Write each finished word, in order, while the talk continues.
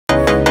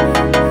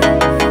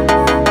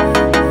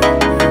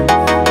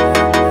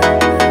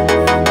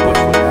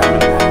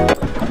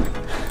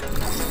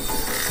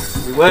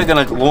we're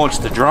going to launch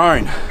the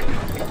drone,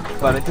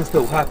 but it just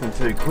all happened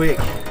too quick.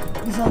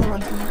 These other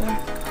ones going to go.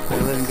 So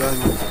let him go,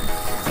 mate.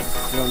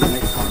 You're on the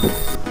next one.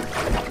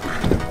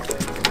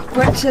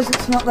 Brett says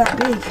it's not that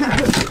big.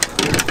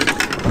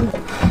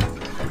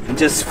 And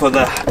just for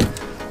the,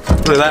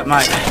 look at that,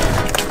 mate.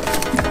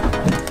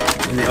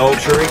 In the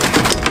ultra rig.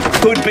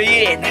 Could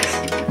be it.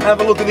 Have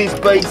a look at this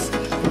beast.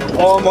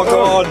 Oh my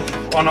God,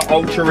 on an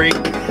ultra rig.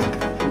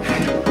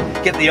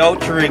 Get the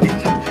ultra rig.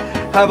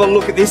 Have a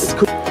look at this.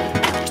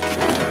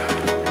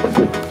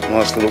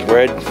 Nice little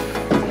bread.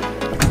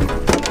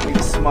 Be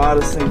the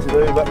smartest thing to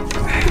do, but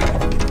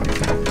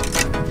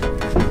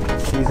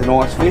he's a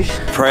nice fish.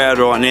 Proud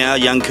right now,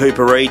 young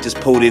Cooper Reed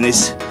just pulled in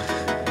this.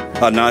 I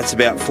don't know, it's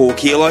about 4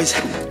 kilos.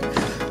 In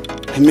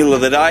the middle of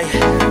the day.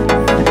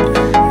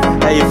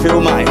 How you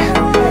feel, mate?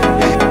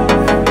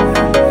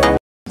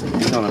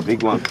 He's on a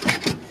big one.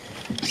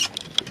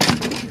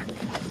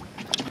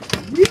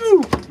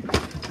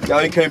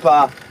 Go,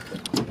 Cooper.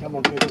 Come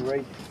on, Cooper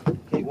Reed.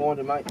 Keep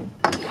winding, mate.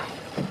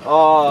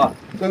 Oh,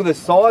 look at the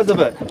size of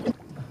it.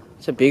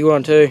 It's a big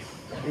one too.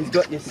 He's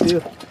got your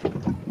seal.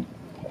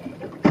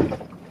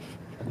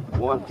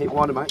 Keep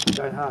winding, mate.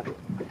 Go hard.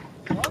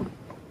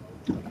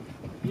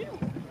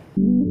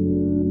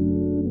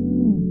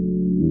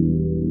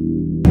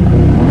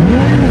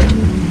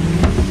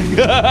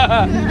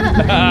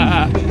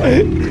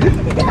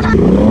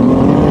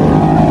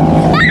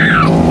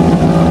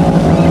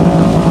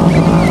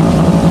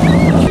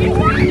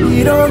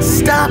 You don't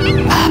stop.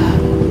 You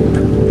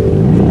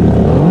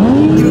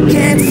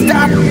can't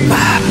stop.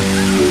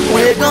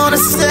 We're gonna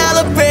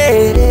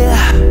celebrate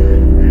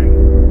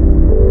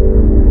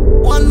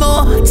one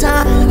more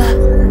time.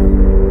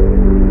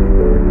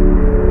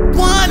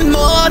 One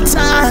more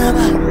time.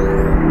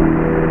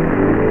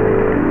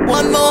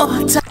 One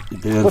more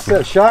time. What's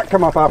that shark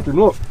come up after him?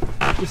 Look.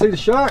 You see the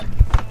shark?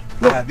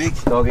 Look. Yeah, big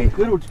doggy.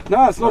 Little,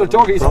 no, it's not a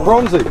doggy, it's a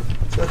bronzy.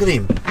 Look at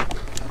him.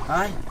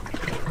 Hey?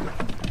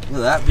 Look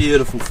at that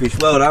beautiful fish.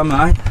 Well done,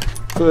 mate.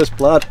 First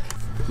blood.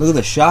 Look at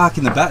the shark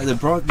in the back of the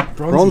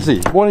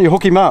bronzy. Why don't you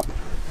hook him up?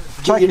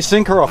 Chuck your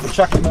sinker off and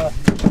chuck him up.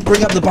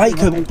 Bring up the bait,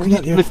 Cooper. Bring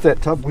up your... Lift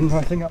that tub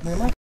window thing up there,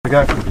 mate.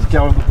 There we go. He's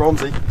going with the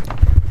bronzy.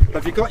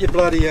 Have you got your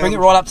bloody... Bring it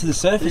right up to the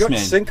surface, you got man.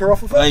 your sinker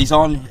off of it? He's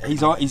on.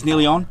 He's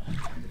nearly on.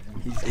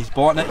 He's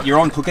biting it. You're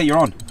on, Cooker. You're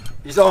on.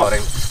 He's on.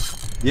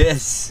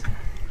 Yes.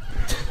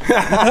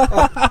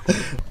 That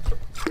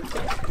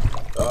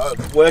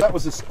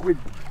was a squid.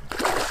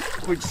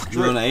 Squid strip. Do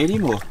you want to eat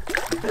him or?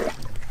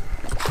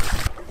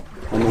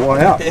 On the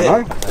way out, you know?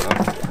 Look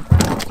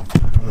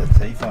at the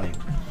teeth on him.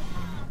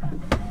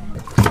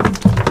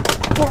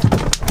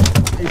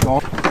 He's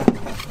on.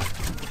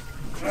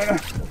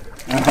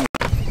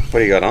 What do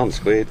you got on,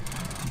 squid?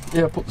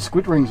 Yeah, put the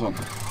squid rings on.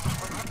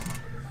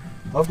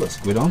 I've got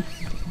squid on.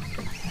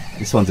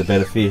 This one's a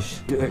better fish.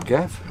 Get that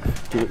gaff.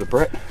 Give it the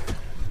Brett.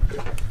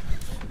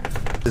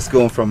 Just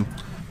going from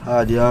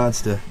hard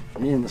yards to...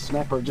 Yeah, and the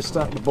snapper are just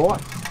starting to bite.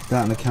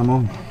 Starting to come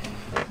on.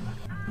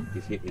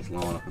 Just hit this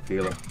line, I can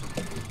feel it.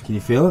 Can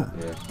you feel it?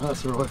 Yeah. Oh,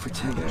 that's alright for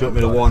 10. Do you want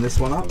me to wind this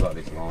one up? I've got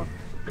this line.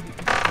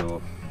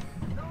 So,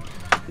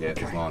 yeah,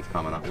 this line's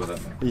coming up with it.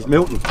 He's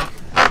Milton.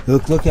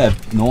 Look how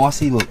nice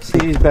he looks.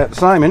 He's about the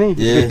same, isn't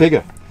he? He's a bit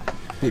bigger. A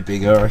bit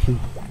bigger, I reckon.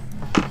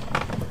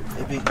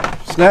 A bit...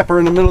 Snapper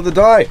in the middle of the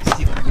day.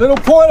 Little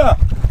pointer!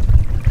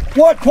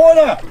 White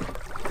pointer!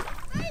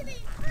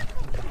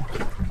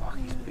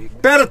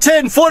 About a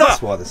 10-footer!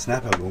 That's why the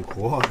snapper gone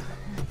quiet.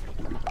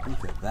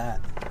 Look at that.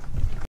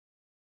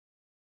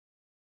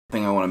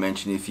 Thing I want to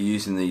mention, if you're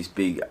using these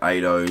big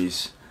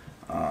 8.0s,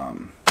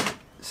 7.0s,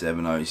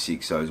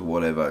 6.0s,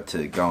 whatever,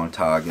 to go and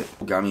target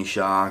gummy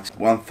sharks,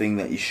 one thing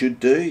that you should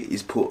do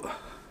is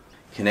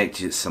connect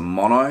it some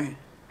mono.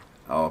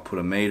 I'll put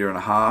 1.5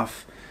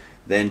 meters,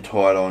 then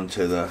tie it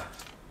onto the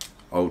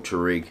ultra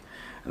rig,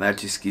 and that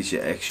just gives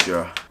you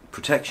extra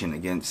protection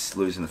against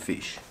losing the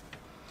fish.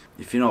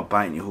 If you're not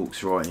baiting your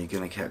hooks right, you're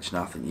going to catch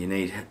nothing. You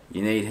need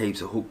heaps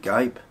of hook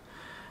gape,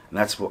 and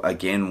that's what,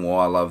 again,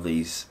 why I love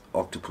these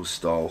octopus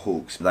style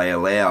hooks. They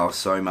allow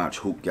so much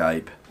hook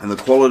gape, and the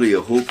quality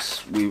of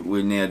hooks,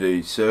 we now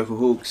do circle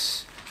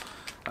hooks,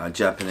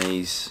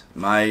 Japanese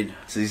made.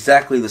 It's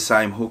exactly the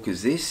same hook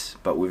as this,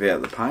 but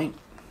without the paint.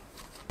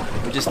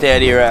 We're just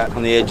out here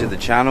on the edge of the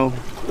channel.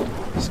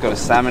 Just got a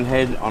salmon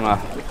head on a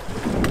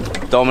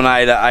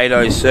Dominator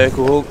 8.0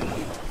 circle hook,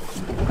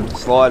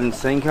 sliding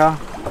sinker.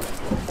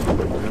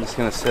 I'm just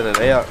going to set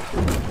it out.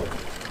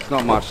 There's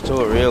not much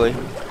to it really.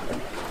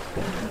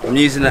 I'm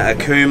using an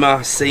Akuma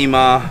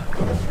Seamar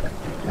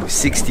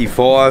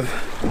 65,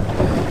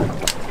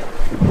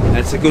 and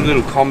it's a good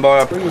little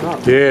combo.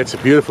 Yeah, it's a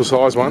beautiful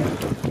size one.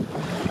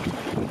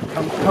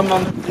 Come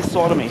on this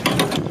side of me.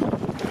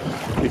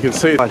 You can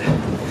see it.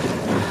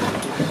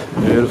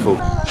 Beautiful.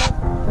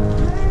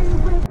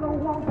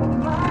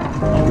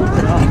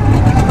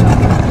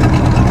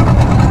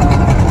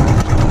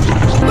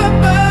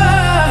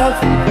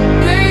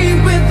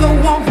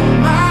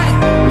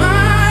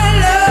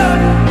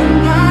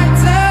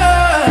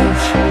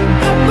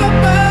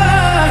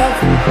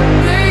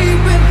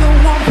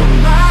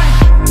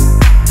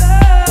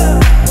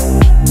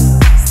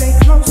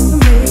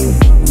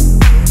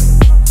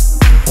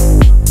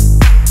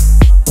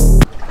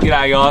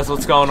 G'day guys,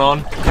 what's going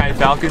on? Kane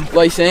Falcon.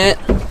 Lee Sant.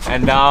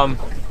 And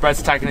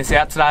Brett's taking us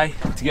out today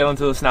to get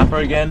onto the snapper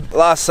again.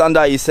 Last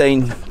Sunday you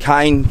seen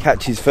Kane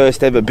catch his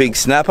first ever big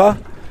snapper,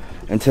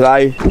 and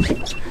today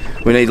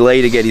we need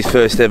Lee to get his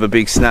first ever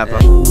big snapper.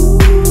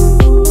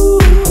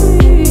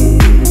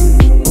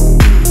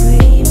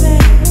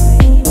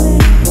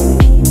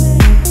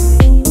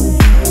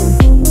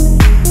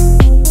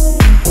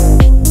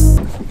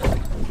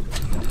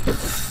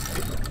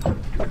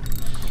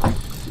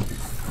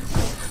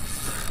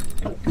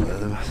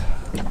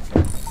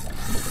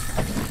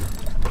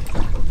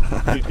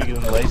 Bigger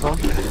than the Lee's one?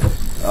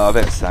 Oh,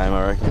 about the same,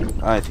 I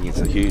reckon. I don't think it's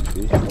a huge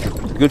fish.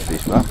 It's a good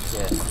fish, mate.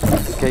 Yeah.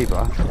 It's a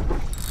keeper.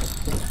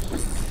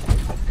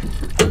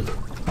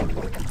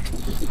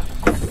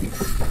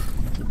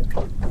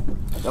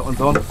 That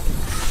one's on.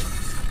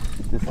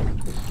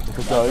 Look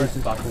at those.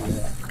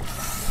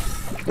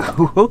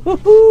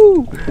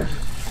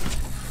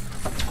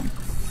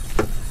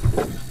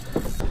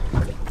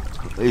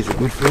 These are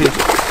good fish.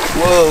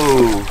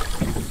 Whoa!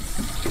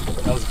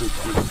 That was a good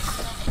fish.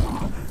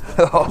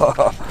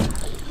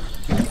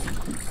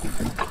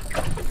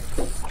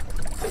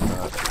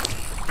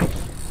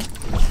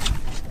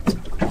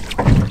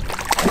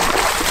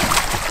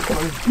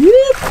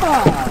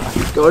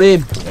 Got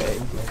him.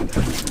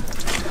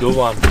 Good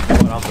one.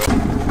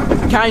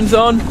 Kane's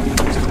on.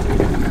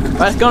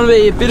 That's going to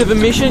be a bit of a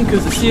mission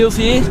because the seal's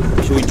here.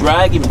 Should we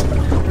drag him?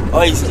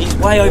 Oh, he's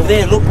way over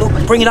there. Look, look.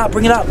 Bring it up,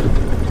 bring it up.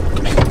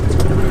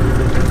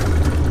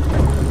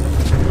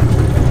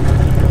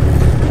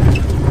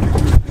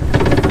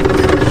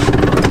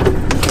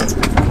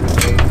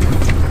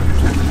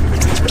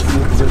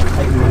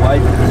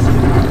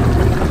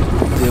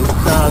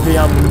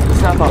 The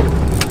snapper.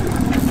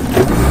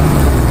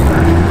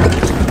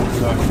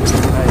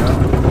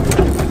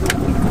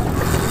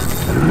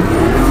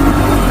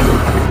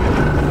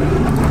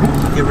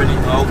 Get ready.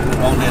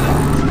 I'll net it.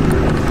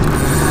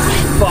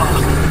 Fuck.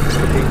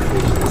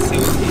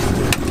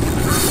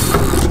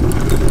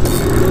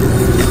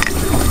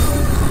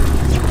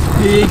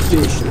 Big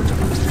fish.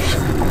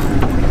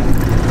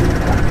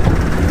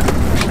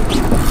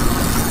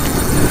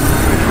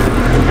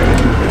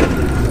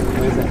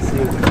 Where's that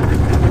seal?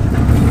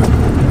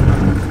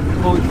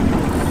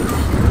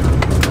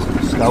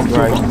 Skull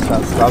grade.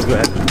 Skull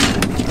grade.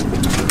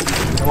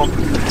 Come on.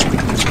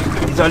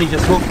 He's only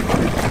just hooked.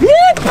 You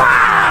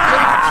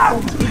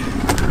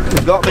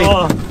got me.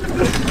 Oh.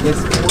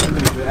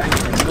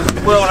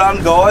 Well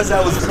done, guys.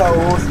 That was so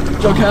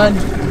awesome. Joe Kane.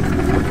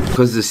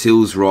 Because the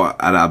seal's right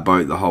at our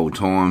boat the whole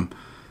time,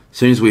 as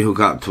soon as we hook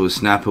up to a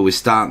snapper, we're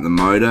starting the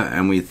motor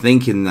and we're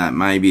thinking that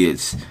maybe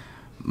it's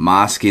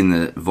masking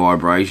the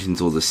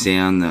vibrations or the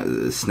sound that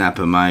the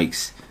snapper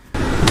makes.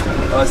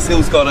 Alright,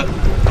 seal's got it.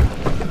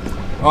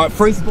 Alright,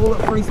 free spool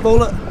it, free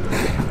spool it,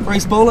 free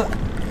spool it.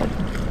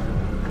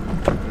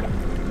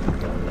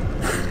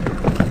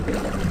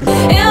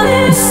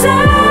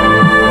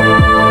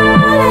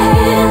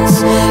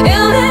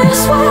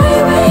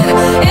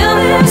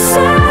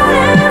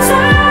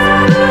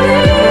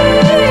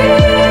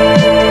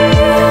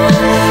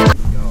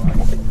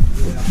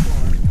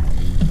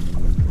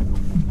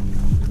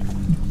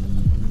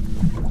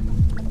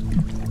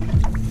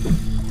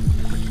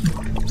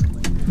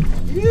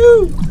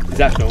 Is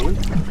that filming?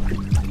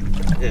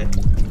 Yeah.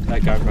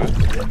 That GoPro?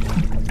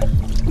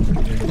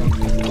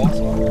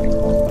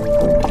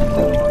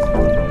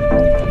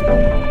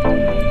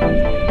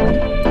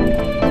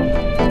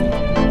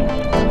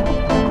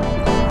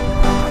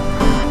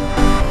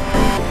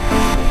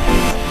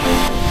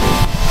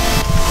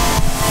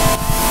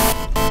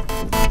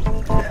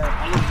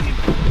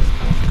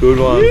 Good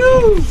one.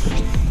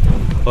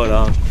 Hold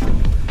on.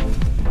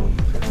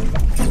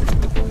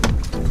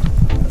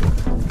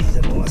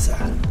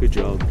 Good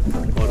job.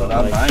 Well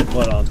done, mate.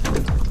 Well done.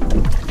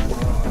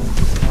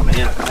 I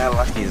mean, how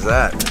lucky is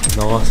that?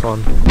 Nice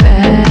one.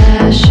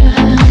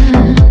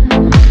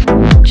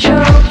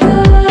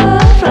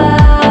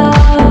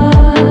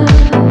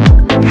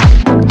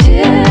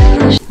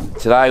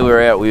 Today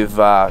we're out with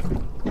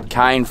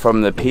Kane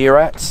from the Pier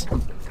Rats,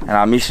 and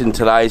our mission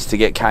today is to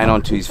get Kane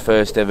onto his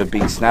first ever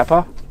big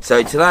snapper.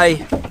 So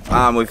today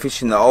we're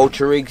fishing the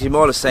Ultra Rigs. You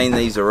might have seen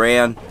these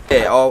around.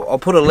 Yeah, I'll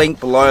put a link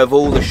below of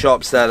all the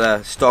shops that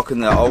are stocking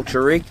the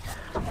Ultra Rig.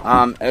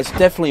 It's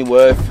definitely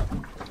worth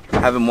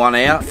having one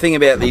out. The thing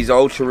about these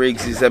Ultra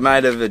Rigs is they're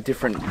made of a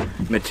different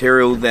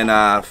material than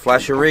a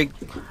flasher rig.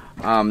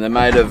 They're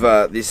made of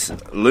this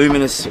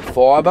luminous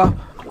fibre,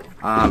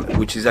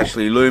 which is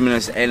actually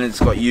luminous and it's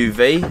got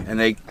UV, and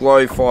they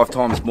glow 5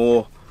 times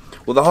more.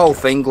 Well, the whole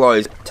thing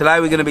glows.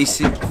 Today we're going to be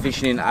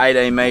fishing in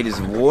 18 metres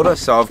of water,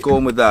 so I've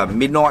gone with a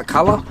midnight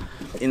colour.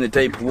 In the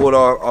deep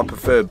water I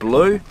prefer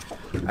blue,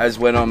 as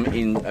when I'm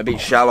in a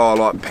bit shallow I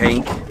like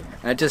pink.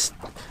 And it just,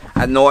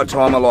 at night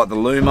time I like the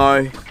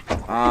Lumo,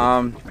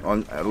 on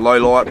low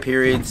light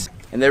periods.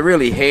 And they're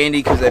really handy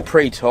because they're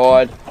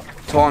pre-tied,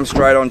 time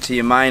straight onto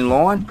your main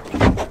line.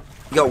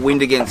 You got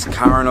wind against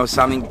current or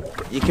something,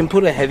 you can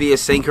put a heavier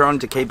sinker on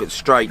to keep it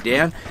straight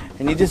down,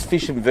 and you're just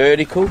fishing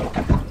vertical.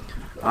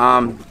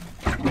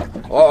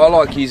 I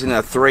like using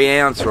a 3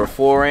 ounce or a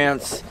 4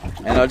 ounce,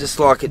 and I just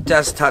like it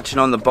just touching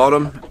on the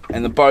bottom,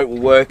 and the boat will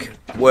work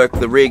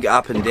the rig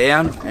up and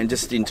down and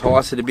just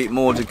entice it a bit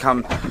more to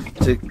come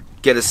to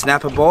get a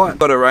snapper bite.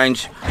 Got a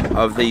range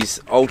of these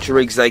ultra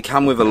rigs. They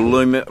come with a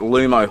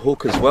Lumo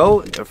hook as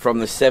well, from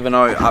the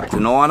 7.0 up to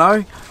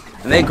 9.0,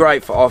 and they're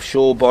great for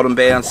offshore bottom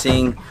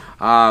bouncing.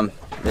 They're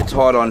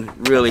tied on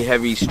really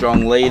heavy,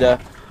 strong leader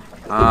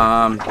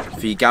for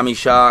your gummy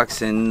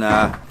sharks and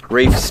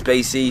reef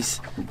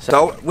species.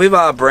 So with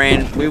our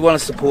brand, we want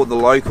to support the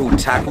local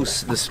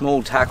tackles, the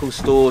small tackle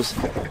stores,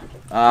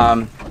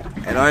 and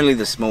only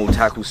the small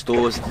tackle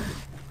stores,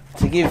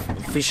 to give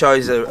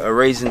fishers a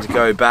reason to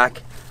go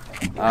back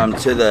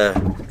to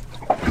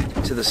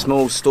the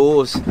small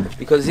stores,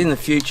 because in the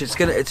future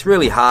it's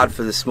really hard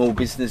for the small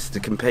business to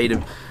compete.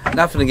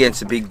 Nothing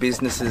against the big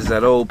businesses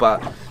at all,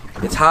 but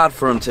it's hard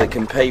for them to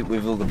compete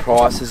with all the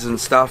prices and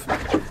stuff.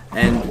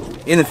 And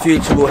in the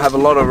future we'll have a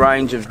lot of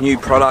range of new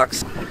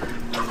products.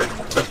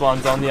 This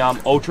one's on the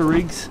Ultra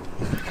Rigzs.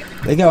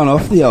 They're going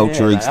off the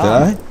Ultra Rigs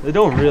today. They're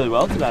doing really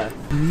well today.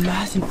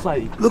 Massive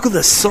floaty. Look at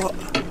the size.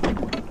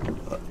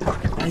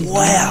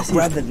 Wow,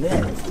 grab the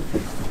net.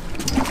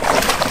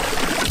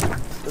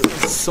 Look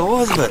at the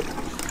size of it.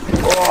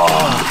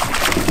 Oh,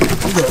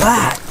 look at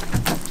that.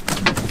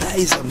 That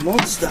is a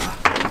monster.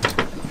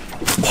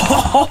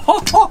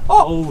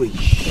 Holy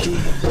shit.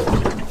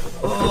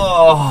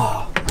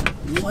 Oh,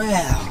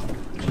 wow.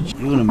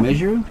 You want to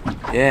measure him?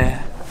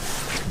 Yeah.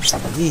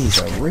 He's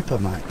a ripper,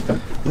 mate.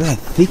 Look how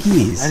thick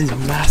he is. That is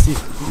massive.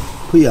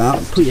 Put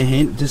your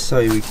hand, just so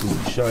we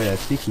can show how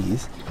thick he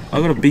is.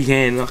 I've got a big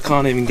hand, I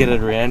can't even get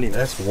it around him.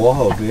 That's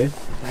wild, man.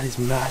 That is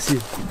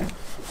massive.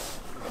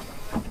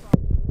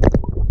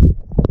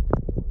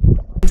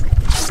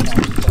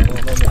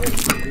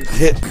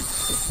 Hit.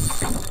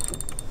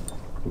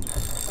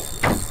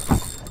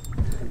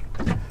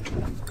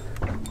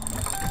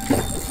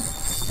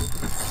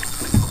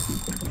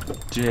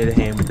 Do you need a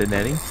hand with the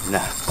netting? Nah,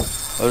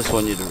 I just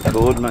want you to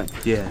record, mate.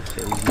 Yeah.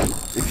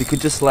 If you could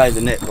just lay the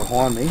net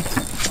behind me.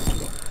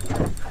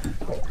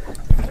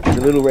 There's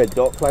a little red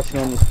dot flashing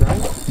on the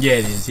screen. Yeah,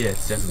 it is. Yeah,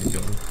 it's definitely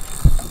good.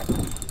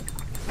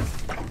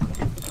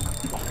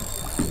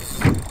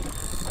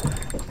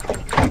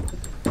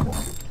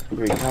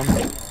 Here he comes.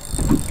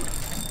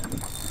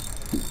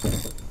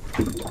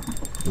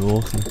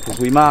 Awesome. Because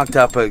we marked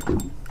up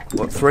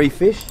what, 3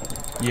 fish?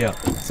 Yeah,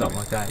 something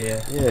like that,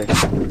 yeah. Yeah.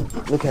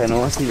 Look how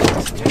nice he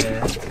is.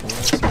 Yeah.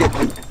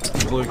 Awesome.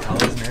 Blue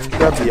colours and everything.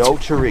 Grab the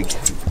Ultra Rig.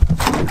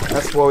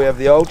 That's why we have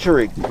the Ultra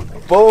Rig.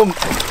 Boom!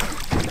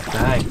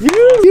 Dang.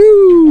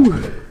 You!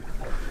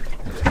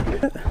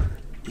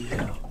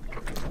 Yeah.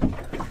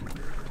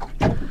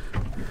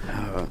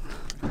 Alright.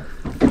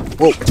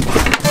 Whoa.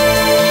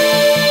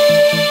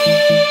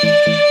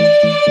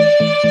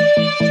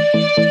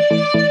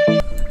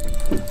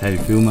 How do you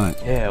feel, mate?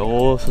 Yeah,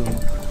 awesome.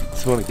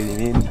 Just want to get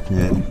him in.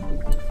 Yeah.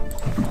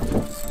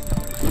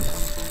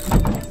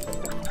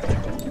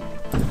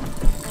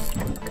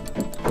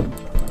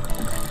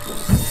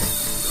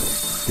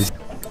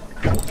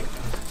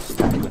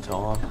 Good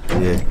time.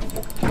 Yeah.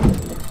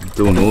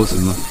 Doing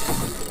awesome, mate.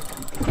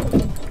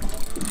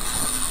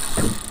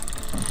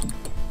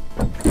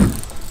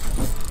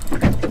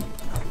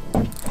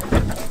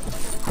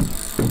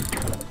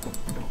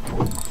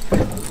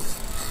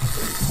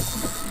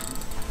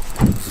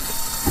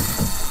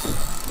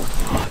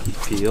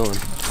 Feeling.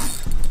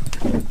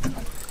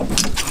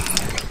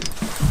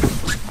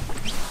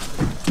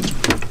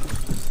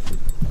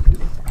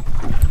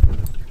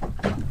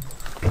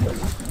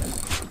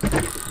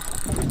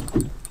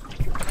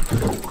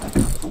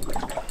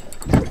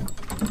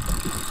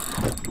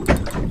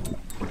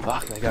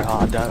 Fuck, they go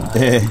hard, don't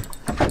they? Yeah.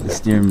 Just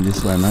steer him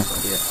this way, mate.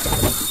 Yeah.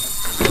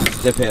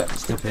 Step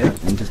out,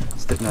 and just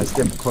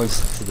step close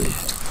to the.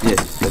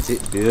 Yeah, that's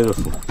it.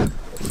 Beautiful.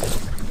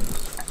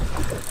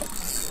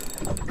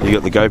 You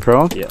got the GoPro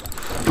on? Yeah.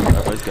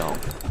 Let's go.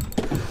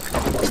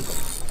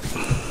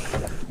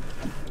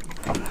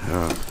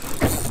 Alright.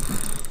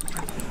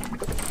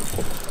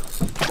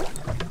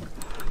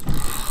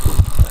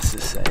 That's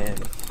the sand.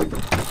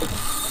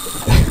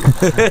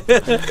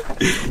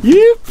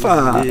 Yippa!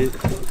 Yeah.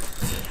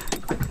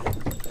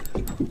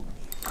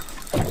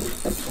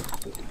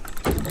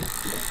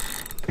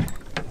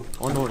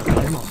 I wonder what I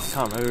came on. I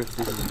can't remember if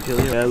this is a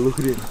killer. Yeah, look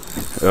at him.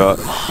 Alright.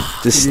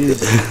 Just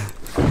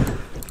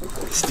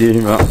steer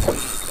him up.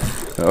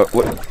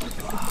 What?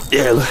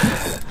 Yeah, look.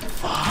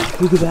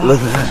 Look at that. Look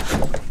at that.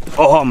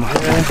 Oh my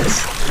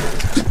goodness.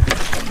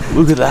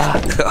 Look at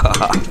that.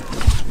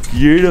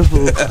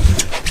 Beautiful.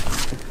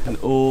 And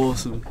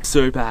awesome.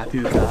 Super happy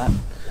with that.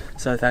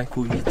 So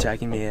thankful you're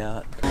taking me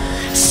out.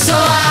 So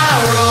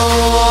I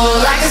roll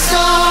like a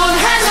stone,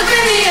 hands up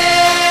in the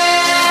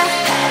air.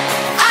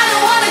 I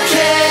don't wanna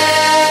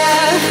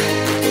care,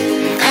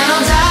 and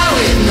I'll die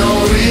with no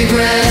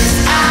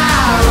regrets.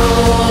 I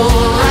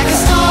roll like a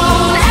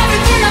stone,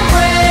 everything I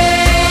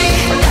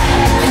break,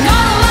 and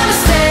all of my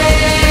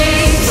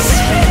mistakes.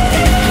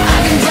 I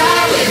can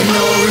die with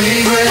no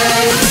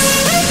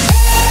regrets.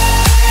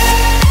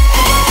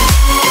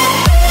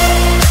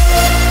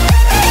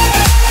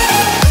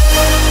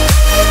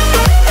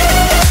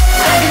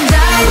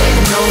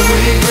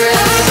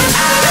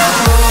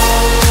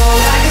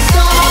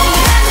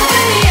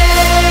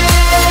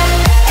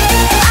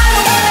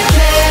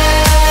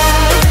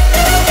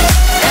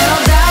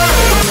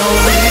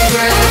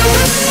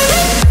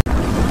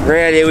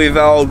 here with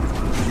old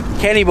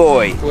Kenny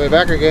boy. We're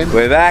back again.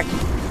 We're back,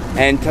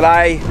 and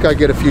today Go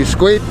get a few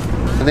squid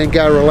and then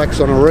go relax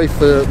on a reef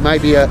for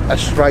maybe a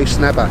stray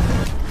snapper.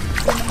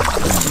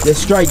 they're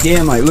straight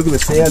down, mate. Look at the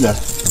sounder.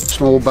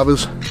 Small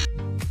bubbers.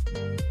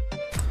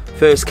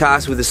 First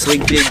cast with the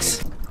slick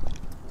jigs.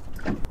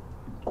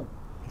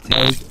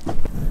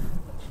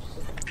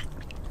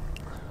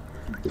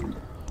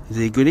 Is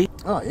he a goodie?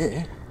 Oh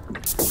yeah.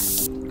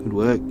 Good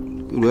work.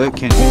 Good work,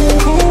 Kenny.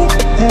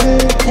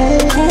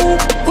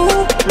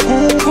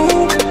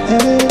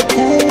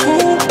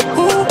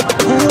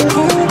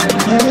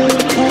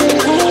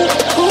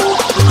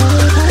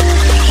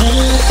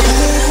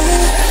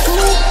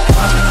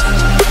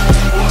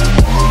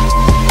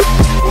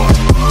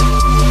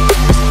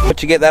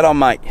 What you get that on,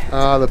 mate?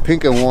 The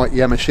pink and white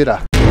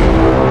Yamashita.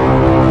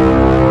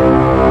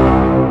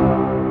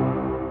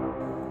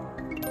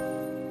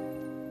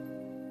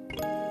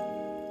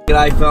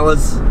 G'day,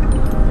 fellas.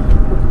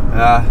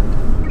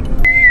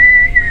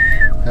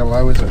 How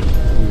low is it?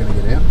 We're going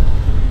to get out?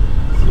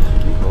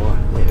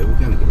 Yeah, we're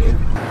going to get out.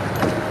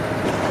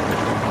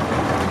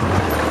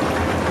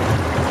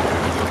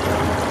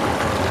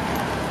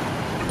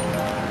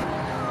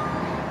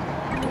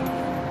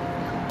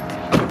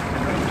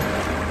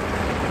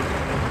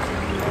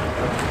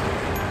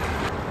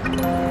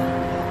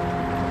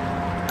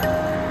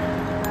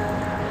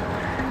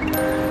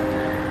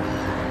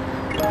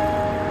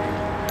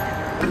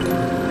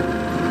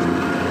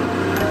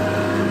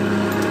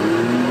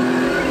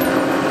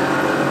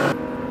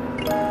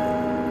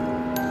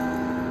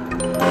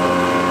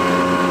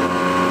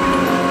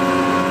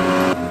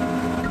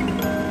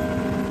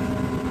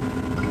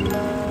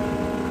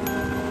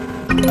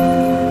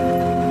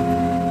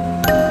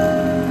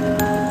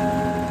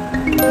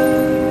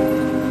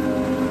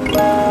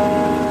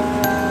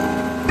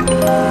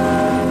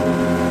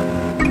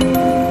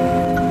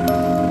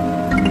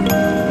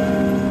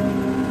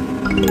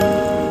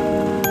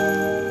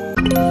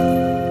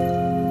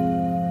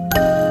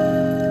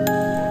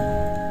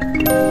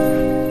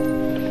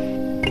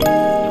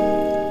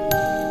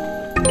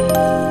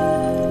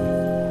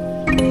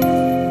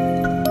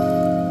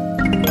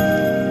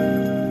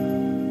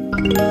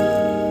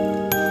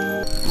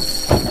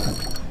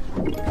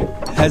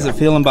 How's it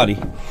feeling, buddy?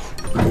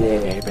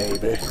 Yeah,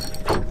 baby.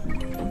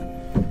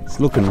 It's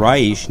looking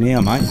rayish now,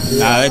 mate.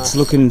 Yeah. No, it's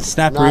looking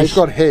snapperish. No, he's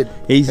got head.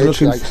 He's head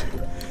looking. shakes.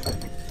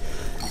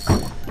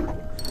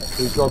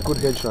 He's got good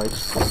head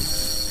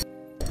shakes.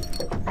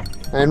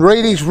 And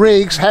Reedy's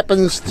Rigzs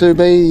happens to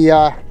be.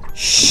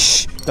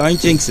 Shh! Don't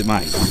jinx it,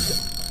 mate.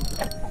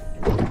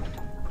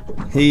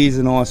 He's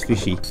a nice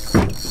fishy.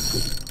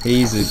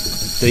 He's a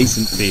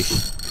decent fish.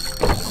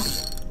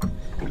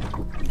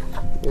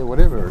 Yeah,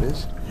 whatever it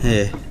is.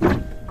 Yeah.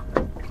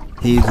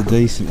 He's a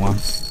decent one.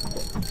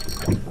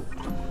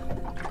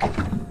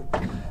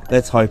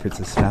 Let's hope it's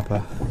a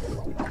snapper.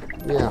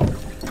 Yeah.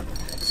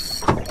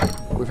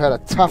 We've had a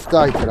tough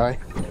day today.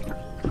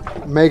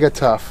 Mega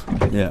tough.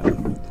 Yeah.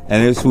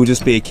 And this will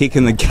just be a kick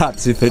in the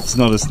guts if it's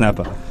not a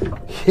snapper.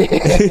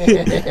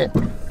 Yeah.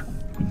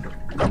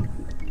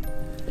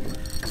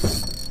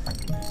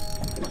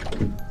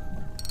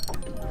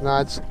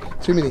 No, it's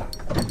too many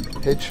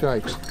head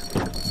shakes.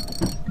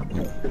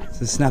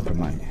 It's a snapper,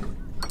 mate.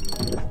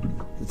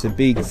 It's a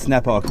big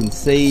snapper. I can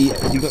see.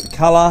 You got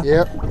colour?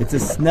 Yep. It's a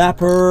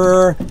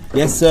snapper.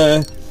 Yes,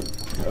 sir.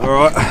 All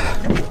right.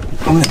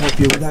 I'm gonna help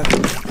you with that.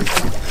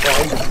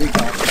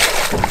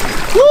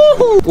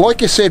 Woo-hoo! Like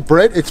you said,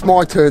 Brett, it's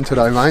my turn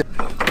today, mate.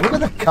 Look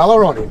at the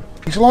colour on him.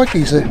 He's like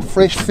he's a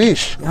fresh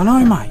fish. I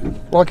know, mate.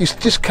 Like he's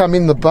just come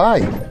in the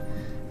bay.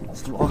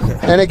 It's like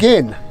it. And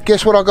again,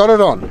 guess what I got it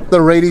on?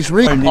 The Reedy's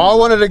rig. I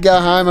wanted to go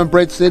home and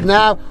Brett said,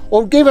 no,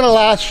 well, give it a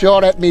last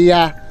shot at me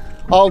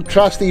old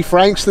trusty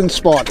Frankston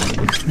spot.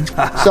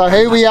 So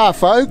here we are,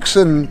 folks,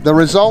 and the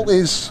result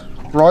is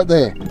right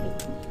there.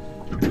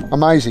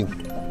 Amazing.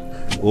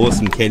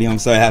 Awesome, Kenny. I'm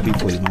so happy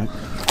for you, mate.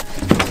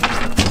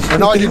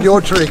 And I did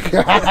your trick.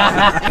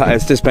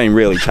 It's just been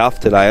really tough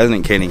today,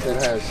 hasn't it, Kenny? It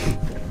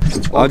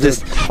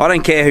has. I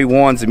don't care who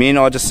winds them in.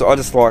 I just like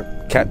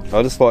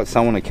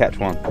someone to catch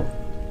one.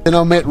 Then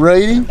I met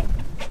Reedy,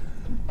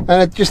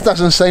 and it just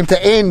doesn't seem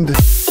to end.